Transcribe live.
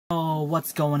Yo,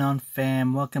 what's going on,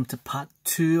 fam? Welcome to part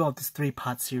 2 of this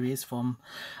 3-part series from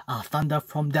Thunder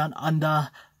from Down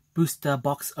Under booster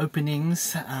box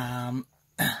openings.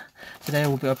 Today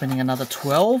we'll be opening another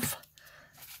 12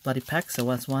 bloody packs. So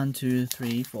that's 1, 2,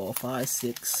 3, 4, 5,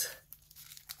 6,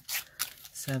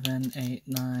 7, 8,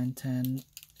 9, 10,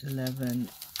 11,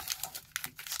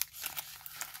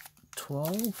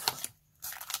 12.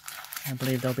 I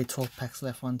believe there'll be 12 packs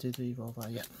left. 1, 2, 3, 4, 5.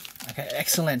 Yeah. Okay,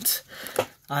 excellent.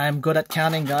 I'm good at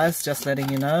counting, guys. Just letting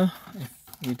you know. If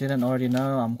you didn't already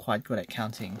know, I'm quite good at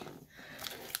counting.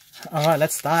 Alright,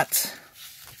 let's start.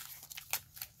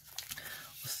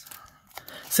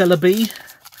 Celebi.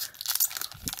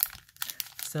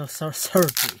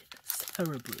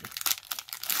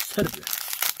 Celebi.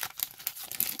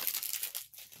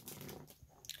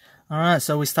 Alright,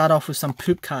 so we start off with some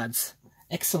poop cards.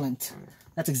 Excellent.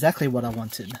 That's exactly what I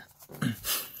wanted.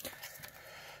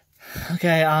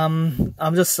 Okay, I'm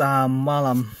just while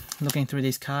I'm looking through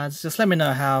these cards, just let me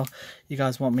know how you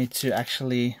guys want me to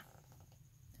actually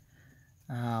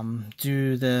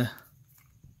do the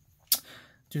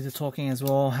talking as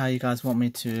well. How you guys want me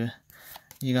to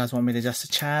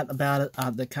just chat about it,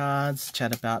 the cards,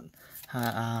 chat about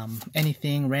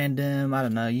anything random. I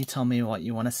don't know, you tell me what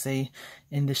you want to see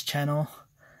in this channel.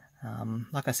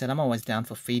 Like I said, I'm always down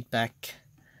for feedback.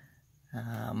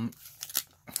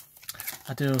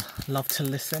 I do love to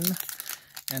listen,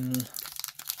 and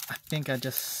I think I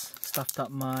just stuffed up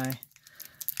my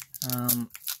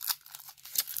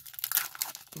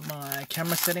my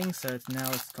camera settings, so now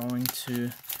it's going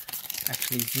to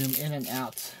actually zoom in and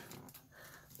out.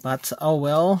 But oh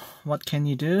well, what can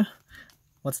you do?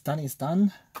 What's done is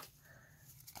done.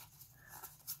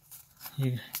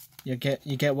 You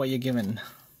get what you're given.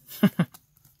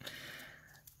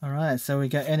 Alright, so we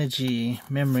got Energy,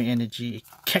 Memory Energy,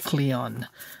 Kecleon,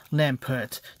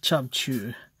 Lampert,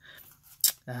 Chubchoo,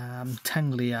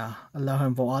 Tanglia,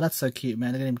 Alolan. Oh, that's so cute,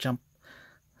 man. Look at him jump.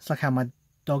 It's like how my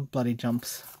dog bloody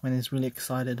jumps when he's really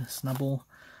excited. Snubble,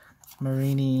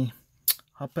 Marini,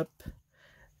 Hoppip,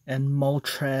 and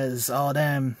Moltres. Oh,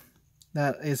 damn.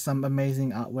 That is some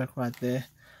amazing artwork right there,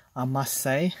 I must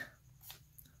say.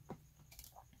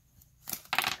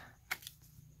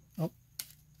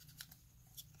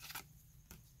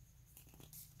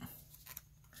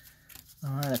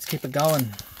 Alright, let's keep it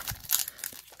going.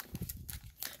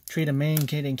 Treat a mean,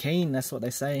 kid and keen, that's what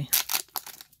they say.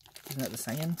 Isn't that the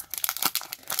saying?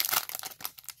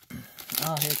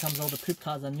 Oh, here comes all the poop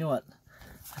cards. I knew it.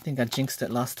 I think I jinxed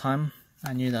it last time.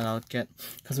 I knew that I would get,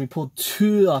 because we pulled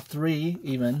 2 or 3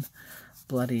 even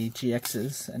bloody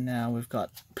GXs, and now we've got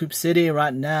Poop City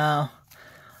right now.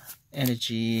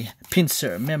 Energy,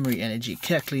 Pinsir, Memory Energy,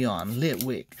 Kecleon,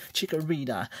 Litwick,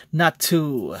 Chikorita,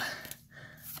 Natu,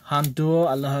 Houndour,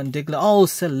 Alolan Diglett. Oh,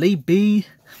 Celebi.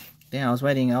 Damn, I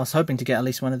was hoping to get at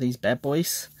least one of these bad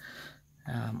boys.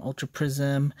 Ultra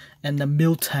Prism, and the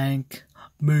Miltank.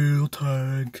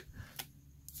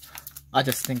 I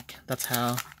just think that's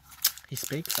how he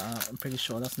speaks. I'm pretty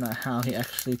sure that's not how he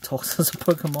actually talks as a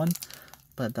Pokemon,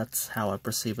 but that's how I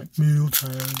perceive it.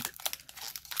 Miltank.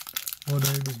 My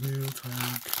name is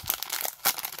Miltank.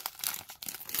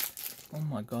 Oh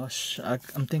my gosh,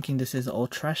 I'm thinking this is all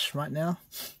trash right now.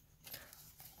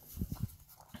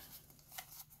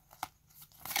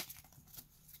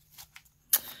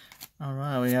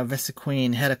 Alright, we have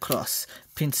Vesequeen, Heracross,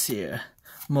 Pinsir,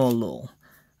 Molul,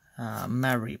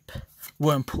 Marip,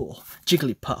 Wurmple,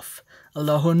 Jigglypuff,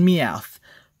 Alolan Meowth,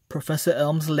 Professor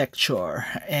Elm's Lecture,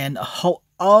 and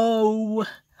Ho-Oh!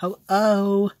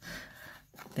 Ho-Oh!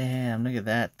 Damn, look at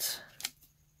that.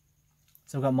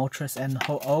 So we've got Moltres and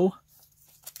Ho-Oh.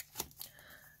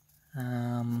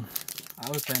 I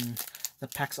open the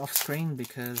packs off screen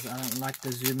because I don't like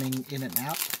the zooming in and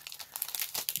out.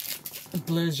 It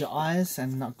blurs your eyes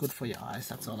and not good for your eyes.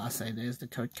 That's all I say. There's the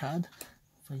code card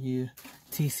for you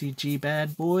TCG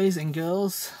bad boys and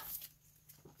girls.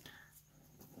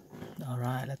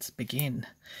 Alright, let's begin.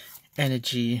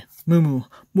 Energy, Mumu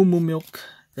Milk,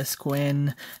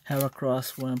 Vesequeen,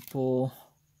 Heracross, Wurmple,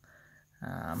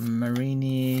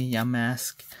 Marini,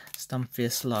 Yamask,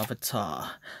 Stunfisk,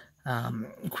 Larvitar,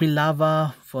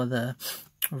 Quilava for the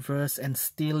reverse, and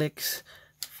Steelix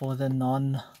for the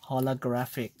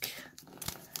non-holographic.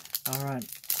 Alright,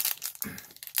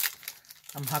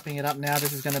 I'm hyping it up now.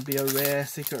 This is going to be a rare,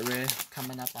 secret rare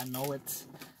coming up. I know it.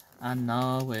 I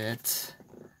know it.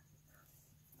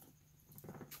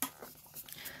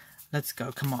 Let's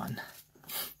go, come on.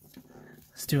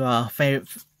 Let's do our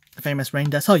famous rain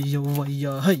dance.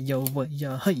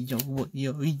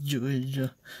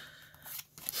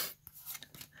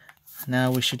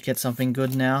 Now we should get something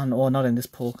good now, or not in this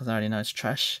pool because I already know it's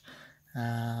trash.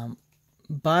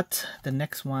 But the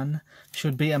next one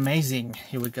should be amazing.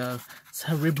 Here we go.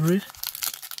 Cerebru.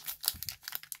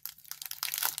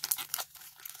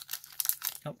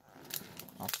 Oh,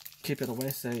 I'll keep it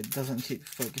away so it doesn't keep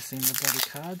focusing the bloody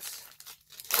cards.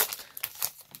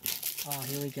 Oh,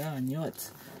 here we go. I knew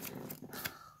it.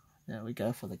 There we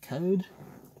go for the code.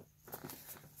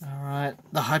 Alright,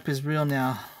 the hype is real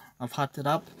now. I've hyped it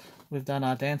up. We've done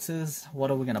our dances.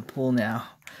 What are we going to pull now?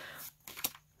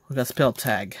 We've got Spell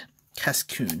Tag,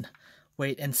 Cascoon,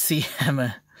 Wait and See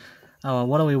Hammer. Oh,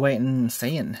 what are we waiting and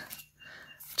seeing?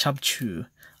 Chubchu,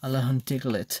 Alahun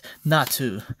Diglett,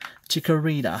 Natu,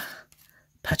 Chikorita,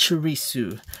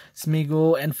 Pachirisu,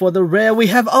 Smeagol, and for the rare we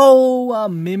have,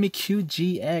 Mimikyu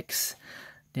GX.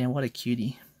 Damn, what a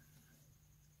cutie.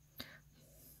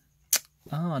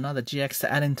 Oh, another GX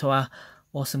to add into our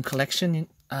awesome collection.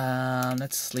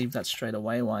 Let's leave that straight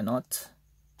away, why not?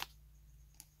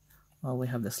 Well, we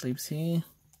have the sleeves here.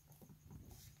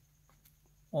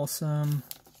 Awesome.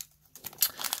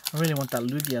 I really want that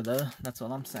Lugia though, that's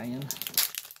what I'm saying.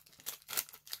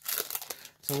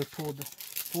 So we pulled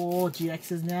 4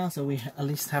 GXs now, so we at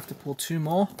least have to pull 2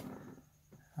 more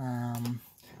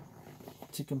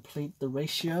to complete the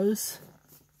ratios.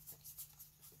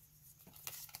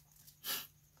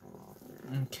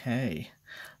 Okay,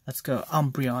 let's go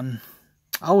Umbreon.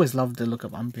 I always love the look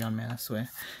of Umbreon, man, I swear.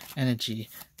 Energy,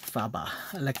 Faber,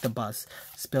 Electabuzz,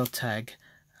 Spell Tag,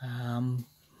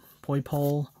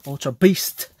 Poipole, Ultra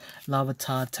Beast,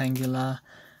 Larvitar, Tangela,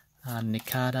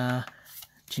 Nikata,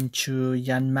 Chinchu,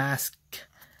 Yanmask,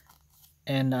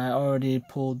 and I already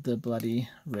pulled the bloody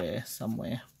rare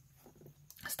somewhere.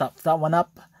 Stop that one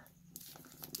up.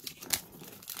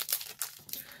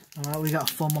 Alright, we got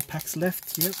 4 more packs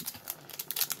left, yep.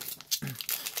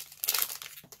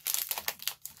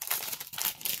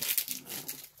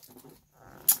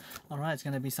 Alright, it's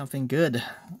gonna be something good.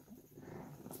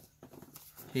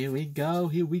 Here we go,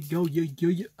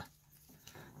 yo.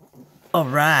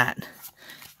 Alright,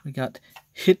 we got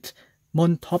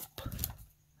Hitmontop,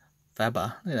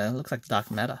 Faber, you know, looks like Dark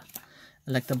Matter,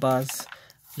 Electabuzz,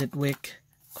 Litwick,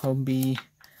 Combi,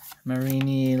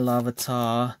 Marini,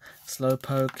 Larvitar,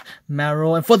 Slowpoke,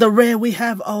 Marrow, and for the rare we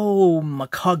have,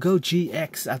 Macago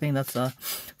GX. I think that's a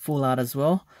full art as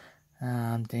well.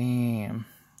 Damn.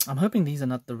 I'm hoping these are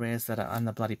not the rares that are on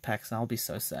the bloody packs. I'll be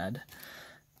so sad.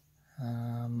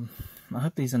 I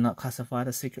hope these are not classified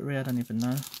as secret rare. I don't even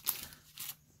know.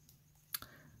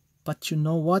 But you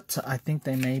know what? I think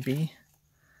they may be.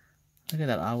 Look at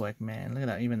that artwork, man. Look at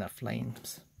that. Even that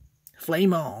flames.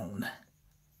 Flame on!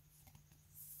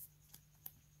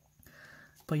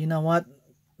 But you know what?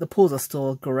 The pulls are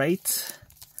still great.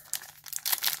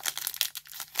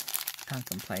 Can't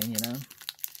complain, you know.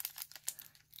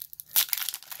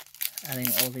 Adding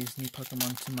all these new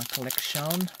Pokemon to my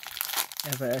collection,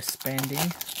 ever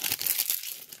expanding.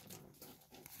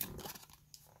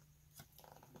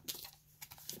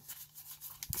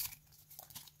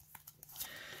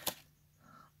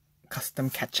 Custom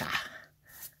Catcher,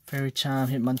 Fairy Charm,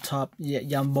 Hitmontop,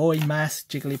 Yamboy Mask,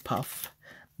 Jigglypuff,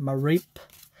 Mareep,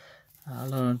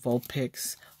 Lone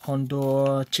Vulpix,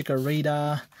 Hondor,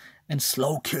 Chikorita, and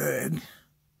Slowking.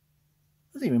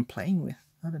 What's he even playing with?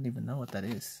 I don't even know what that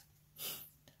is.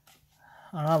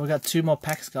 Alright, we got 2 more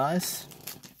packs, guys.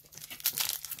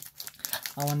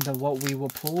 I wonder what we will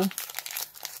pull.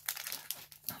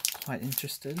 Quite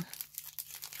interested.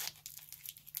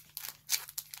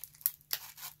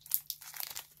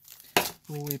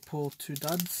 Will we pull 2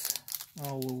 duds?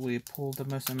 Or will we pull the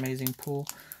most amazing pull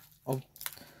of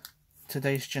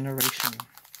today's generation?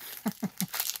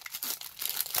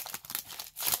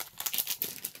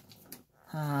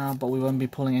 But we won't be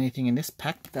pulling anything in this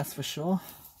pack, that's for sure.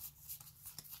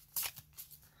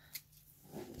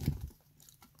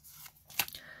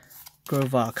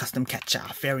 Grovar, Custom Catcher,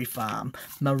 Fairy Farm,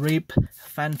 Mareep,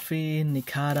 Fanfi,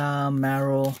 Nikata,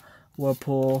 Marrow,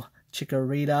 Whirlpool,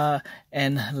 Chikorita,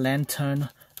 and Lantern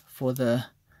for the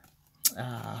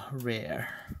rare.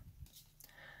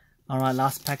 Alright,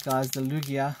 last pack, guys, the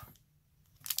Lugia.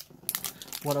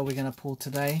 What are we going to pull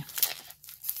today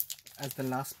as the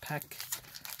last pack?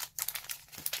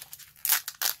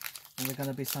 And we're going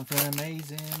to be something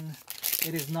amazing.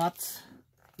 It is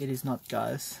not,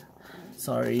 guys.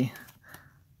 Sorry.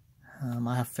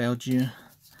 I have failed you.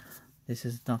 This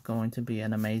is not going to be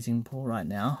an amazing pull right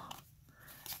now.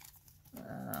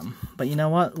 But you know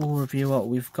what? We'll review what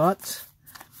we've got.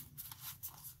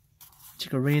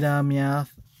 Chikorita, Meowth,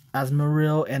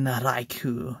 Asmodee, and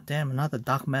Raikou. Damn, another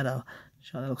Dark Matter.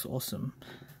 Sure, that looks awesome.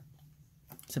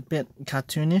 It's a bit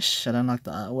cartoonish. I don't like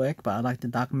the artwork, but I like the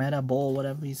Dark Matter ball,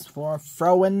 whatever he's for.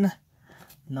 Throwing.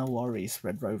 No worries,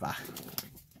 Red Rover.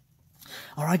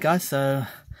 Alright guys, so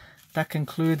that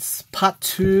concludes part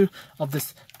 2 of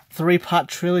this 3-part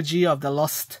trilogy of the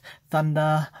Lost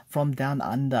Thunder from Down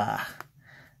Under.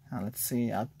 Now let's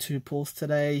see our 2 pulls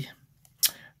today.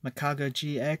 Makago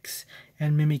GX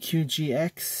and Mimikyu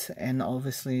GX, and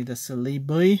obviously the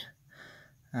Celebi.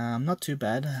 Not too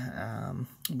bad,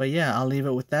 but yeah, I'll leave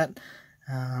it with that.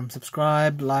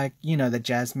 Subscribe, like, you know the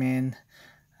jazz, man.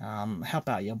 Help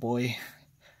out your boy.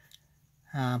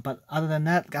 But other than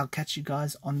that, I'll catch you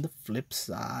guys on the flip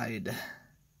side.